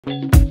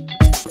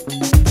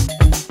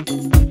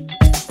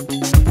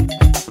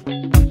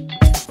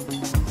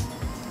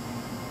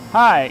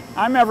Hi,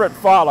 I'm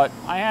Pellet.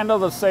 I handle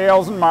the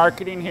sales and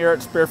marketing here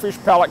at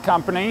Spearfish Pellet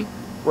Company.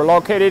 We're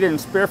located in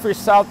Spearfish,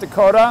 South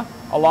Dakota,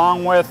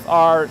 along with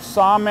our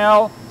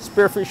sawmill,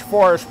 Spearfish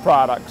Forest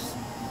Products.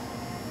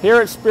 Here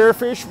at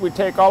Spearfish, we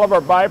take all of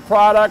our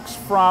byproducts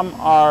from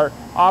our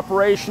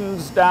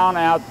operations down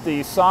at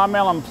the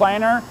sawmill and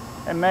planer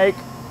and make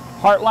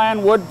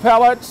Heartland wood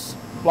pellets,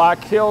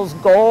 Black Hills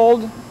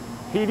Gold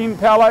heating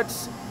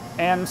pellets,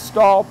 and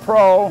Stahl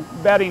Pro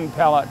bedding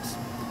pellets.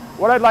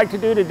 What I'd like to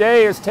do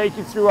today is take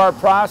you through our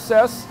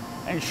process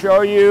and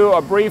show you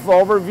a brief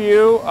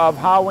overview of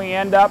how we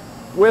end up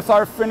with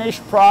our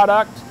finished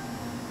product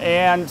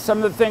and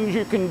some of the things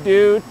you can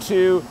do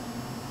to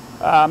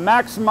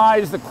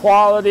maximize the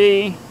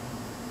quality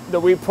that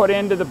we put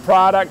into the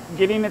product,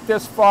 getting it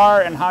this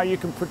far, and how you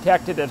can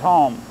protect it at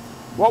home.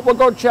 What we'll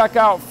go check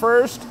out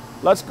first,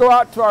 let's go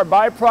out to our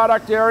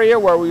byproduct area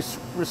where we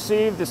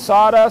receive the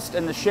sawdust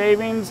and the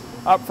shavings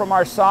up from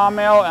our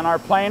sawmill and our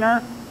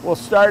planer. We'll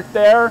start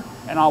there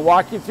and I'll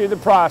walk you through the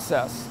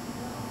process.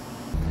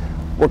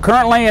 We're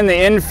currently in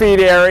the in-feed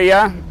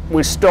area.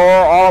 We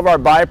store all of our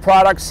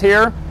byproducts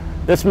here.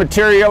 This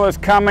material is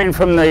coming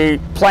from the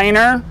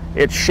planer.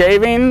 It's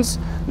shavings.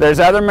 There's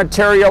other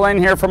material in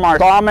here from our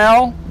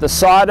sawmill, the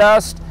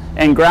sawdust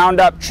and ground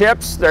up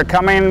chips. They're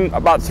coming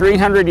about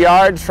 300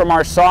 yards from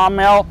our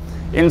sawmill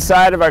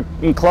inside of an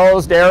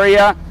enclosed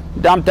area,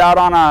 dumped out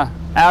on an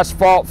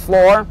asphalt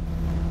floor.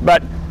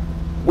 But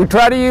we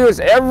try to use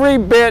every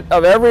bit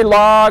of every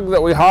log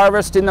that we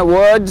harvest in the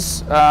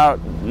woods,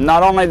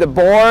 not only the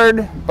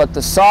board, but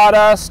the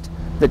sawdust,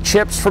 the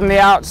chips from the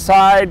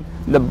outside,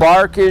 the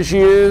bark is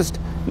used.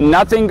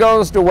 Nothing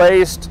goes to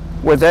waste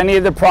with any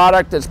of the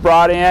product that's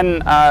brought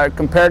in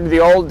compared to the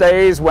old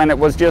days when it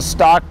was just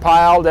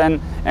stockpiled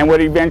and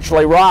would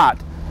eventually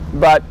rot.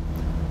 But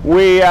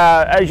we,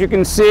 as you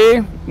can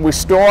see, we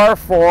store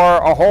for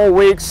a whole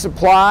week's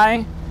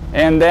supply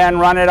and then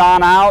run it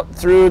on out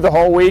through the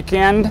whole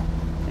weekend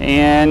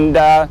and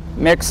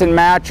mix and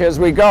match as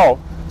we go.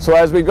 So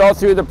as we go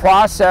through the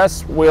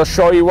process, we'll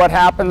show you what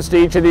happens to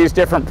each of these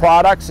different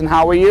products and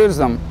how we use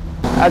them.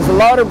 As the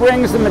loader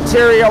brings the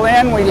material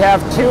in, we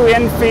have two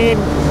in-feed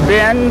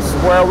bins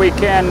where we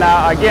can,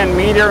 again,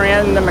 meter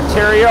in the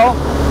material.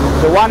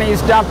 The one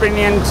he's dumping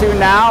into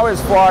now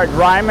is for our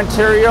dry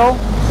material.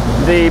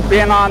 The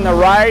bin on the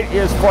right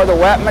is for the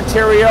wet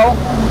material.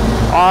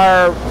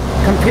 Our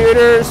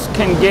computers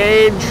can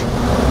gauge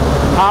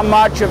how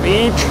much of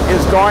each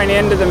is going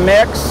into the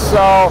mix.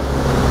 So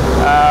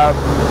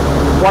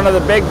one of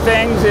the big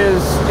things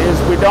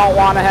is we don't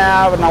want to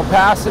have an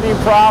opacity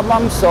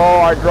problem, so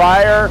our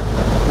dryer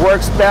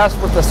works best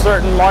with a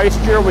certain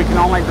moisture. We can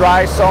only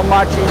dry so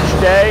much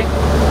each day,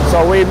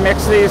 so we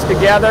mix these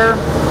together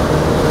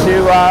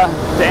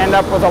to end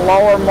up with a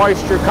lower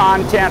moisture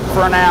content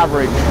for an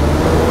average.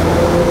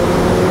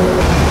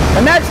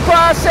 The next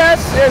process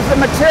is the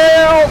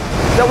material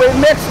that we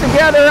mix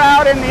together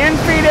out in the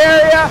in-feed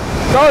area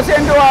goes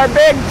into our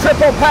big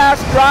triple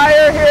pass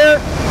dryer here.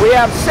 We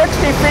have 60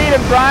 feet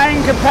of drying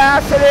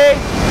capacity,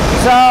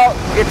 so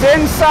it's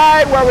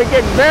inside where we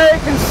get very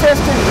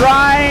consistent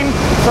drying.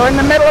 So in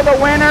the middle of the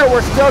winter,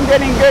 we're still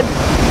getting good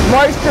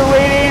moisture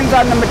readings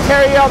on the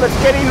material that's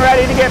getting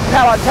ready to get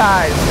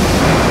pelletized.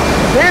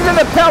 These are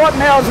the pellet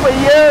mills we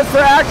use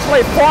for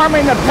actually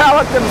forming the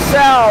pellet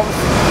themselves.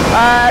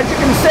 As you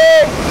can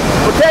see,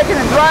 we're taking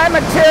the dry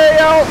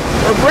material,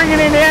 we're bringing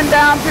it in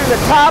down through the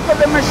top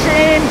of the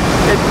machine,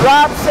 it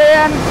drops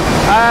in,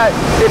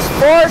 it's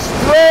forced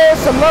through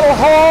some little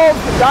holes,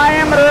 the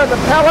diameter of the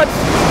pellets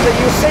that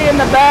you see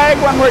in the bag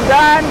when we're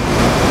done.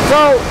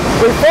 So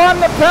we form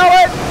the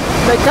pellet,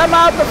 they come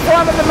out the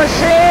front of the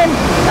machine,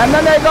 and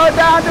then they go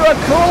down to a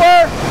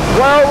cooler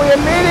where we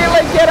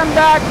immediately get them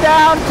back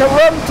down to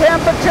room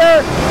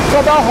temperature so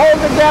they'll hold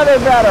together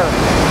better.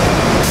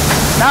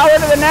 Now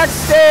we're to the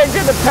next stage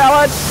of the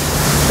pellets.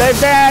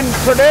 They've been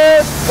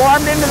produced,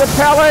 formed into the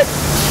pellet,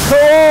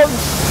 cooled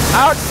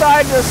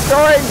outside the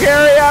storage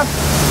area.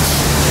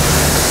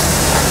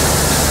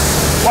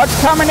 What's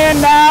coming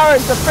in now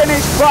is the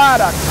finished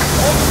product.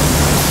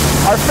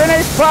 Our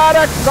finished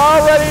product is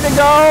all ready to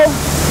go,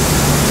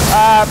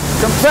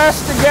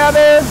 compressed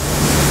together.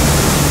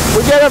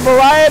 We get a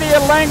variety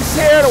of lengths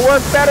here to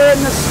work better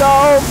in the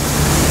stove.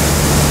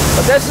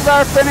 But this is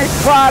our finished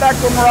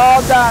product when we're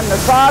all done. The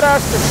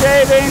sawdust, the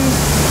shavings,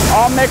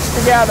 all mixed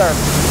together.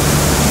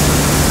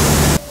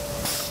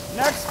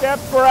 Next step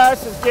for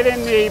us is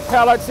getting the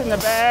pellets in the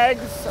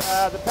bags.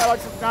 The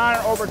pellets have gone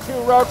over 2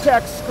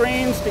 Rotex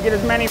screens to get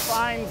as many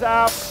fines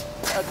out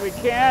as we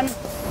can.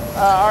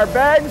 Our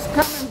bags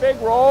come in big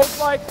rolls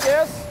like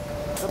this.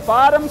 The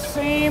bottom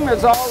seam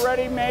is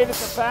already made at the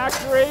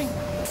factory,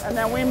 and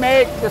then we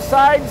make the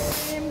side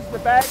seams. The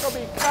bag will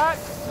be cut,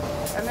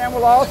 and then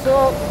we'll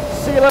also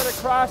seal it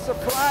across the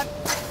front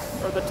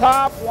or the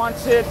top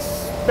once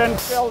it's been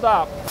filled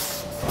up.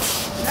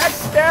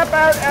 Next step,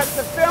 as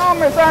the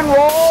film is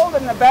unrolled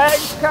and the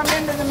bags come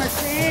into the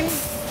machine,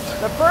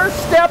 The first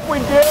step we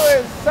do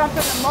is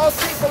something that most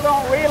people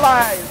don't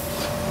realize.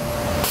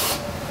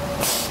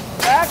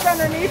 Back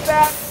underneath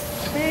that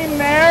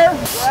beam there,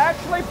 we're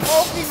actually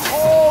poking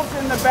holes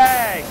in the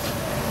bag.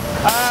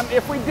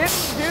 If we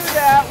didn't do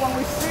that, when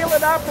we seal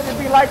it up, it'd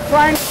be like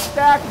trying to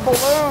stack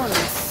balloons,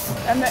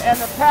 and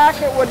the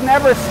packet would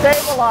never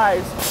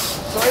stabilize.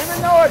 So even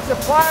though it's a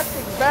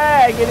plastic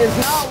bag, it is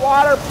not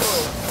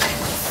waterproof.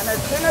 And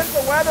as soon as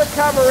the weather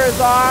cover is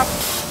off,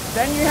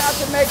 then you have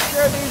to make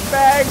sure these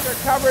bags are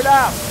covered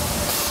up.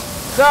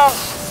 So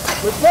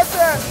we put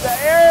the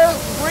air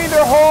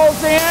breather holes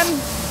in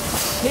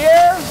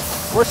here.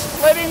 We're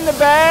splitting the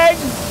bag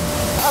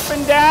up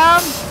and down.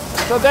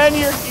 So then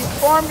you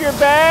formed your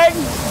bag.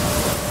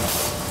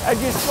 As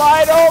you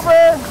slide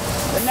over,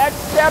 the next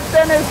step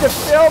then is to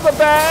fill the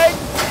bag.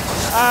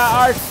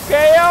 Our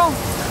scale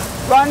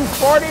runs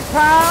 40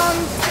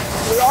 pounds.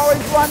 We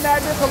always run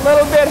that just a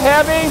little bit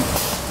heavy.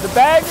 The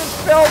bag is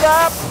filled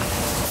up.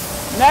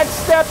 Next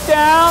step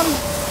down,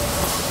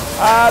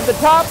 the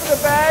top of the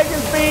bag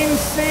is being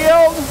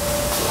sealed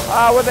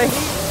with a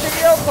heat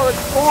seal so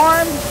it's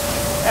formed,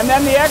 and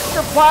then the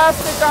extra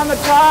plastic on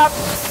the top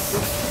is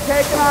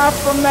taken off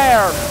from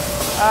there.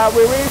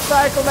 We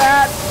recycle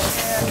that,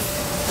 and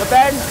the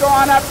bag's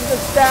going up to the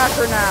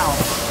stacker now.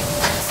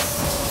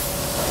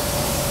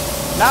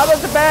 Now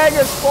that the bag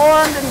is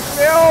formed and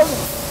filled,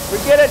 we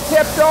get it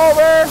tipped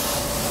over,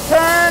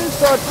 turned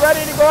so it's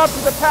ready to go up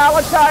to the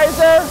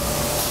palletizer.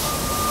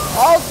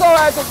 Also,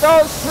 as it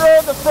goes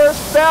through the first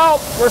belt,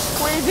 we're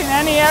squeezing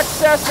any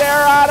excess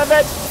air out of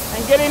it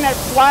and getting it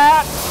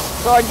flat.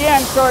 So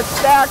again, so it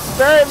stacks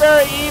very,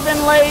 very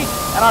evenly,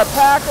 and our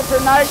packets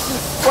are nice and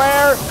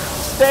square,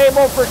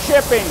 stable for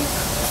shipping.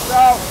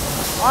 So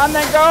on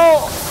they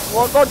go.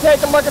 We'll go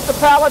take a look at the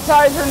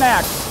palletizer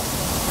next.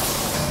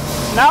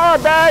 Now our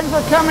bags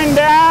are coming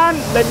down.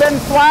 They've been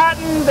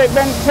flattened, they've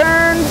been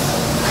turned.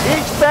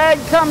 Each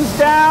bag comes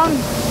down.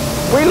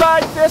 We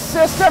like this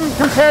system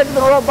compared to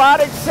the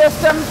robotic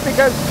systems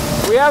because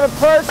we have a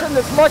person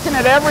that's looking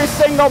at every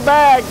single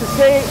bag to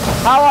see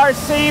how our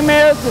seam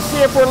is, to see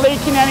if we're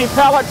leaking any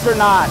pellets or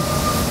not.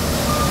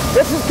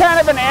 This is kind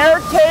of an air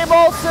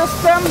table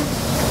system.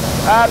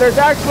 There's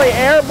actually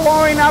air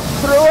blowing up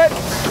through it.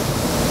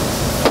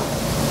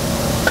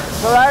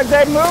 So as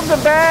they move the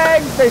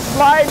bags, they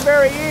slide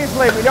very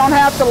easily. We don't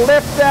have to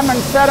lift them and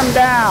set them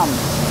down.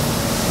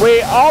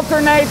 We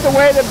alternate the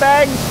way the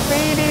bags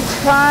feed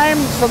each time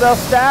so they'll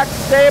stack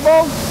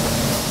stable.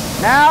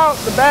 Now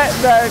the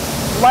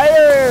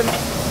layer is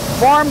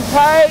formed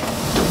tight,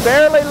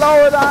 barely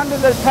lowered onto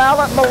the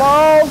pallet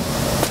below,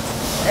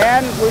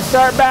 and we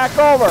start back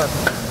over.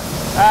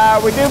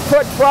 We do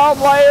put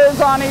 12 layers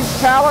on each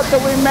pallet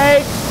that we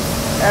make,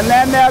 and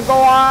then they'll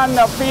go on,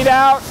 they'll feed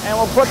out, and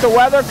we'll put the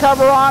weather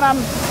cover on them.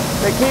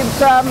 That keeps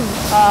them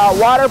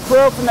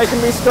waterproof, and they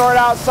can be stored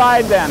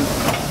outside then.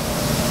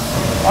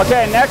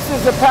 Okay, next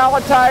is the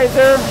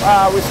palletizer.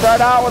 We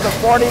start out with a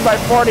 40 by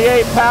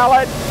 48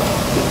 pallet.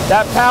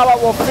 That pallet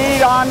will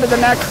feed on to the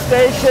next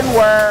station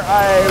where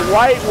a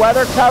white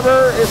weather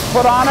cover is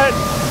put on it.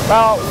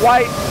 Well,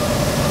 white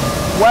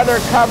weather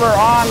cover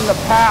on the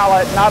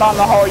pallet, not on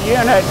the whole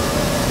unit.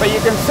 But you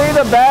can see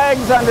the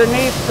bags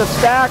underneath the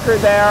stacker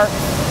there.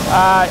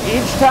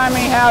 Each time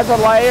he has a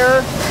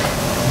layer,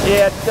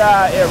 it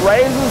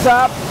raises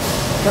up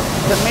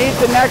to meet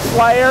the next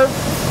layer.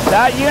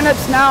 That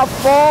unit's now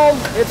full.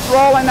 It's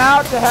rolling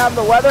out to have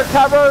the weather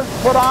cover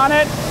put on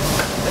it.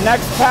 The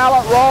next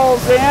pallet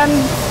rolls in.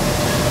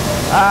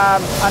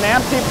 An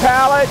empty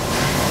pallet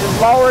is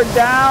lowered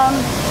down.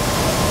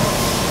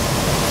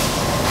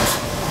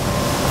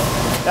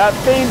 That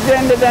feeds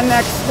into the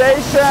next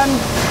station.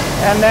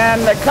 And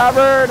then the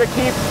cover to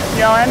keep,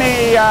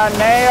 any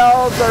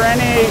nails or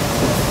any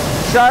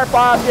sharp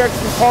objects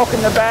from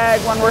poking the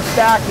bag when we're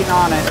stacking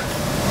on it.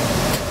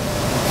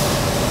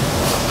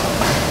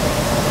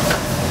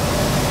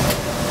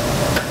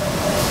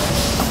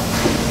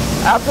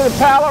 After the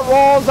pallet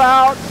rolls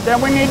out,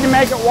 then we need to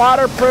make it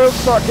waterproof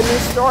so it can be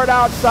stored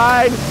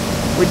outside.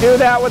 We do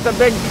that with a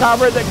big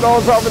cover that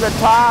goes over the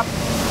top.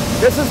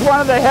 This is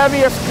one of the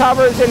heaviest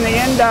covers in the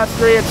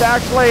industry. It's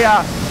actually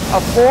a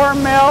 4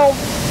 mil.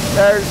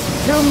 There's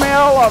 2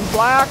 mil of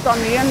black on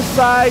the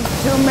inside,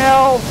 2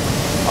 mil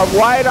of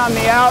white on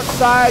the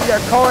outside.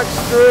 They're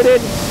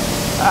co-extruded.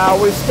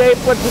 We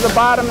staple it to the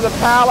bottom of the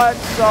pallet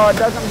so it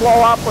doesn't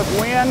blow up with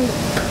wind.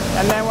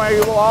 And then we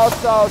will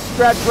also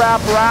stretch wrap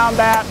around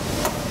that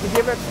to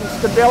give it some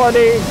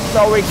stability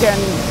so we can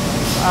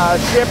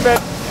ship it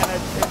and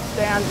it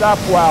stands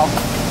up well.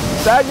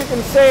 So as you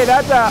can see,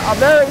 that's a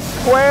very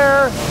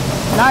square,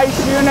 nice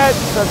unit.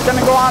 So it's going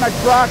to go on a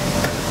truck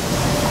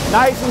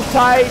nice and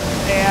tight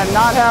and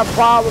not have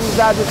problems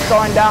as it's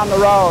going down the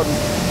road.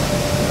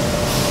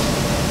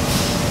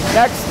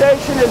 Next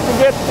station is to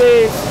get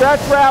the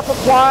stretch wrap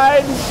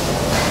applied.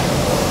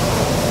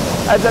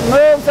 As it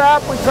moves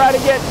up, we try to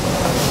get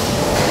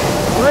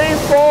 3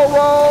 full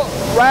roll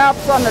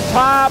wraps on the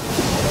top.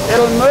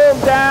 It'll move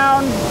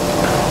down,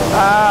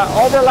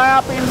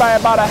 overlapping by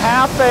about a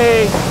half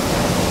a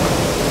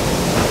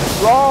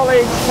roll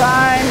each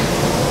time,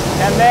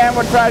 and then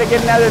we'll try to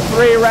get another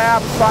 3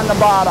 wraps on the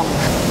bottom.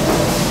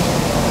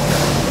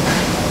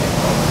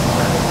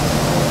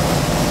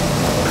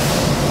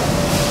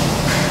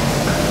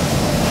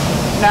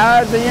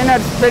 Now as the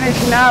unit's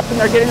finishing up and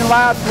they're getting the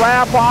last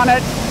wrap on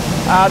it,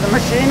 the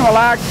machine will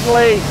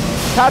actually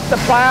cut the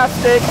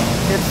plastic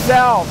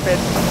itself. It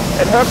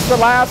hooks the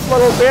last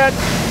little bit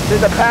to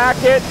the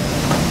packet,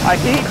 a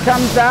heat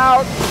comes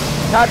out,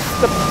 cuts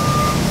the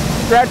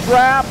stretch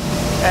wrap,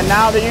 and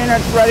now the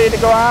unit's ready to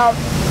go out,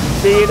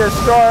 be either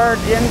stored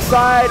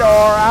inside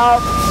or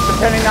out,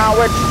 depending on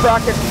which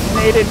truck it's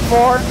needed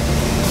for.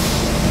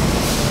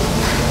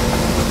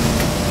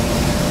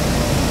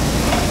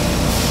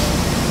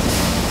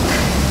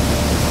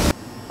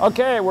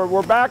 Okay,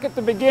 we're back at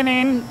the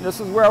beginning. This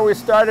is where we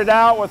started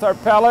out with our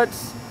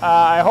pellets.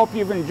 I hope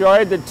you've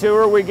enjoyed the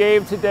tour we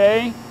gave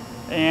today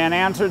and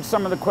answered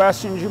some of the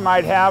questions you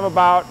might have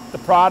about the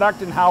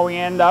product and how we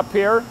end up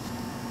here.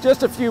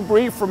 Just a few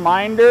brief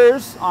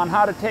reminders on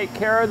how to take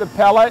care of the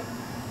pellet.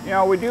 You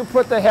know, we do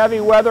put the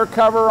heavy weather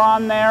cover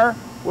on there,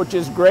 which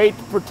is great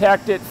to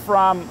protect it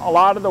from a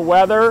lot of the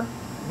weather,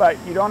 but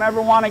you don't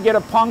ever want to get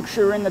a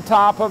puncture in the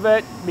top of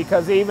it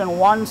because even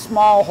one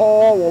small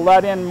hole will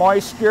let in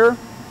moisture.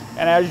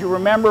 And as you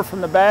remember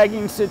from the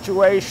bagging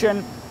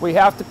situation, we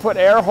have to put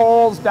air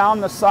holes down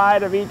the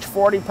side of each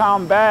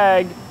 40-pound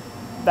bag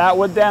that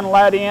would then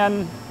let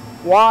in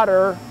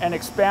water and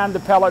expand the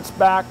pellets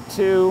back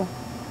to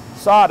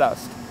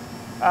sawdust.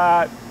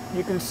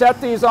 You can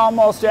set these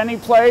almost any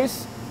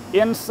place.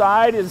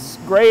 Inside is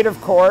great, of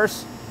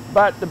course,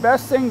 but the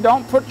best thing,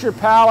 don't put your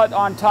pallet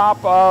on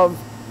top of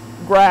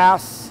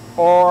grass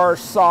or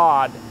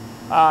sod.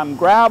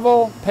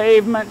 Gravel,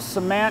 pavement,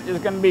 cement is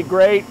going to be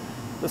great.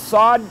 The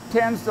sod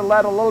tends to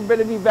let a little bit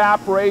of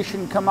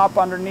evaporation come up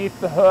underneath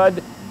the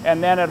hood,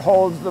 and then it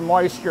holds the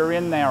moisture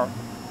in there.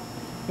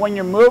 When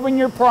you're moving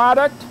your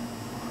product,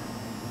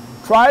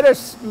 try to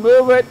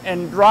move it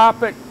and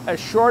drop it as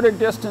short a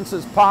distance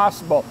as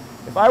possible.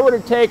 If I were to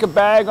take a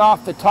bag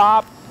off the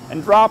top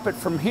and drop it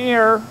from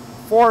here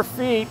 4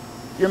 feet,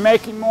 you're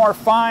making more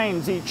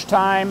fines each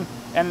time,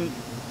 and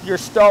your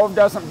stove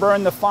doesn't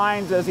burn the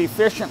fines as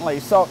efficiently.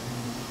 So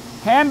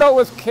handle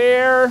with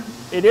care.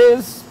 It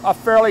is a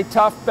fairly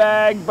tough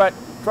bag, but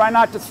try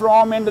not to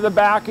throw them into the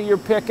back of your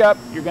pickup.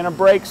 You're going to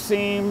break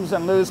seams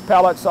and lose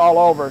pellets all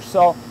over.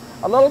 So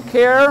a little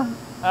care,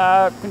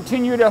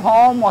 continued at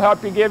home will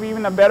help you give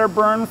even a better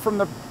burn from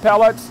the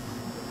pellets.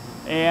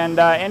 And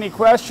any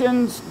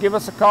questions, give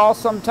us a call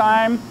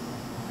sometime.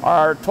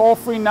 Our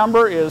toll-free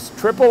number is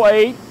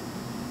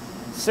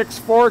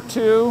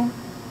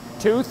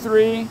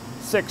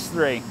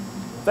 888-642-2363.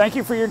 Thank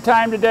you for your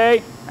time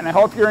today, and I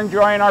hope you're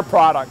enjoying our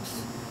products.